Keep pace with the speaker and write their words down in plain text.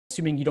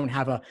assuming you don't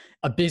have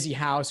a busy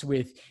house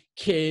with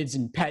kids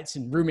and pets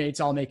and roommates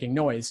all making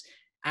noise,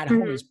 at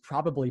home is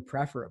probably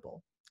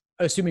preferable.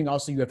 Assuming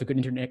also you have a good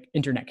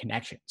internet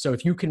connection. So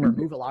if you can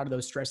remove a lot of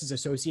those stresses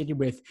associated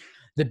with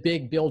the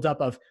big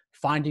buildup of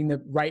finding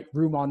the right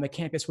room on the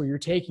campus where you're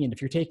taking it,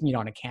 if you're taking it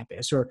on a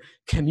campus, or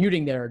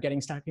commuting there, or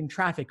getting stuck in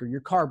traffic, or your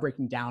car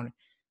breaking down,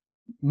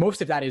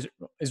 most of that is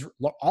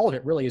all of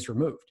it really is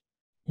removed.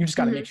 You just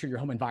got to make sure your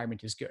home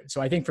environment is good.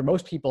 So I think for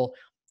most people,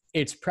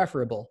 it's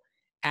preferable.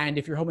 And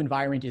if your home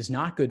environment is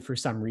not good for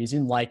some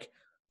reason, like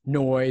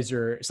noise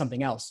or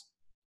something else,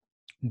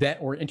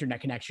 or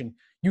internet connection,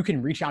 you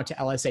can reach out to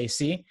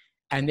LSAC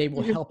and they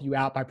will help you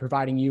out by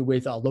providing you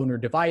with a loaner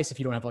device if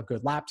you don't have a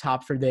good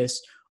laptop for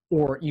this,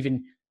 or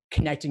even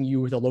connecting you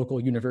with a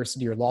local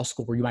university or law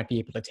school where you might be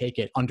able to take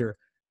it under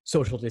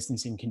social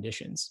distancing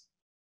conditions.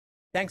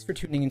 Thanks for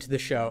tuning into the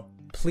show.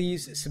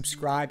 Please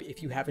subscribe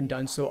if you haven't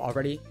done so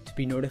already to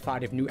be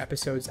notified of new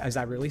episodes as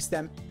I release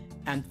them.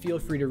 And feel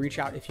free to reach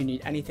out if you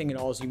need anything at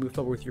all as you move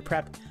forward with your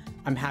prep.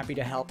 I'm happy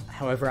to help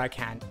however I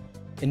can.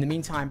 In the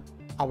meantime,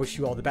 I wish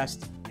you all the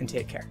best and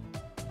take care.